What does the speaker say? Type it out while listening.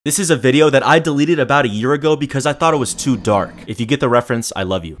This is a video that I deleted about a year ago because I thought it was too dark. If you get the reference, I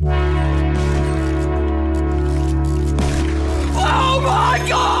love you. Oh my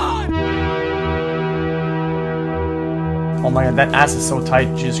god! Oh my god, that ass is so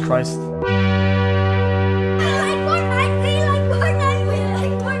tight, Jesus Christ.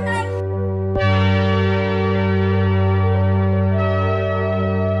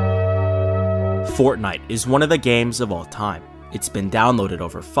 Fortnite is one of the games of all time. It's been downloaded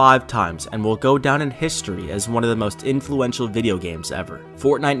over 5 times and will go down in history as one of the most influential video games ever.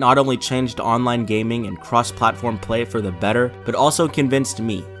 Fortnite not only changed online gaming and cross-platform play for the better, but also convinced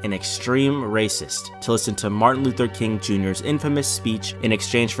me, an extreme racist, to listen to Martin Luther King Jr.'s infamous speech in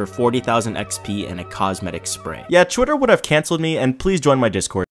exchange for 40,000 XP and a cosmetic spray. Yeah, Twitter would have canceled me, and please join my Discord.